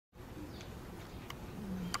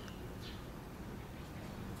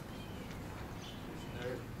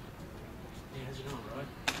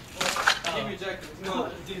jacket. No,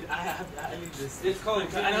 dude, I need this. It's cold.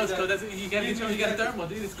 I know it's cold. That's, you got a thermal,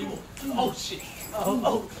 dude. It's cool. Oh shit.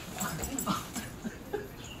 Oh.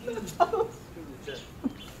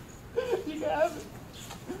 You can have it.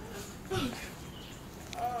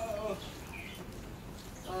 Oh.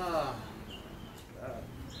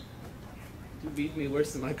 You beat me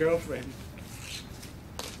worse than my girlfriend.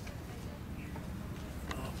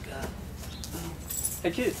 Oh god.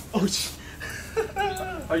 Hey kid. Oh shit.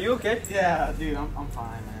 Are you okay? Yeah, dude, I'm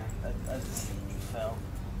fine, man. I just fell.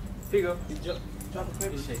 Here you go. Drop a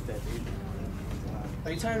paper. Appreciate that, dude.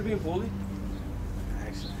 Are you tired of being bullied?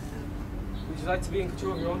 Actually, Would you like to be in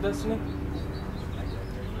control of your own destiny? I get it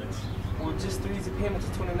very much. Well, just 3 easy payments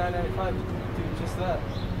of $29.95. You can do just that.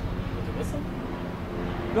 With the whistle?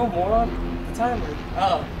 No, moron. The timer.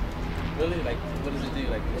 Oh. Really? Like, what does it do?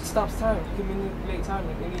 Like, It stops time. You can manipulate time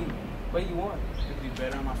in any way you want. it could be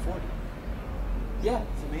better on my 40. Yeah.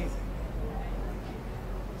 It's amazing.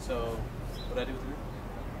 So, what do I do with it?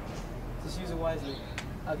 Just use it wisely.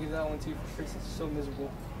 I'll give that one to you for free since you're so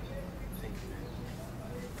miserable. Thank you, man.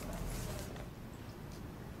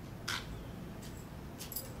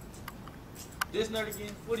 This nerd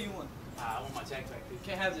again? What do you want? I want my jacket back, dude.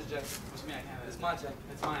 Can't have this jacket. What you mean I can't have It's it? my jacket.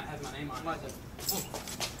 It's mine. It has my name on It's it. my jacket.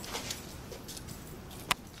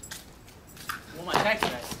 I want my jacket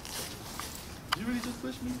back. Did you really just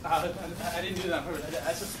push me? I didn't do that on purpose.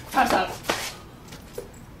 I just... Stop.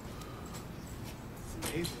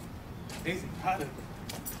 It's amazing. Amazing product.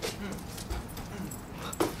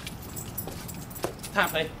 Time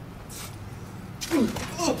play.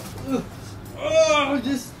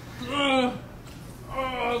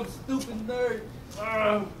 Oh, stupid nerd.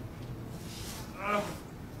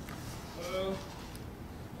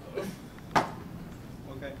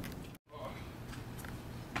 Okay.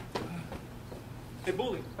 Hey,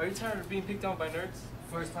 bully, are you tired of being picked on by nerds?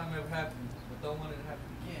 First time ever happened, but don't want it to happen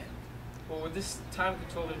again. Well, with this time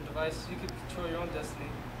controller device, you can control your own destiny.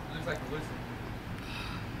 It looks like a wizard.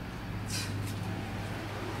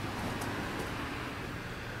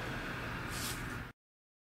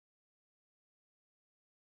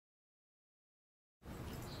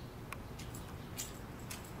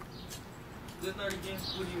 This nerd again?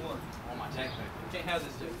 What do you want? I want my jacket back. You can't have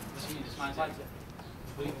this jacket. What you mean? It's my jacket.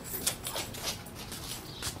 Please.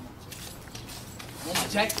 I want my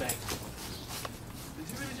jacket back. Did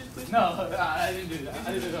you really just push me? No, I didn't do that. I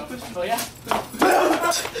didn't do that. Oh, yeah?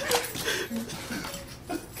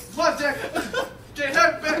 My jacket! Can't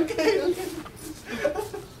have it back!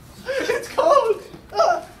 It's cold!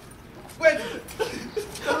 Wait!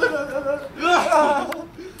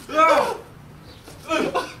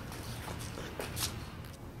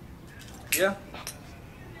 Yeah?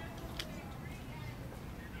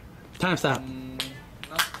 Time stop. No.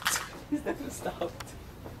 He's never stopped.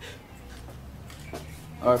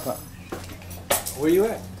 Alright, Pop. Where you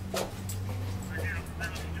at?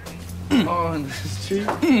 Oh, in the street?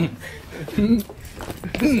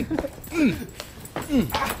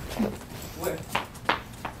 Where?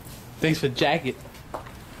 Thanks for the jacket.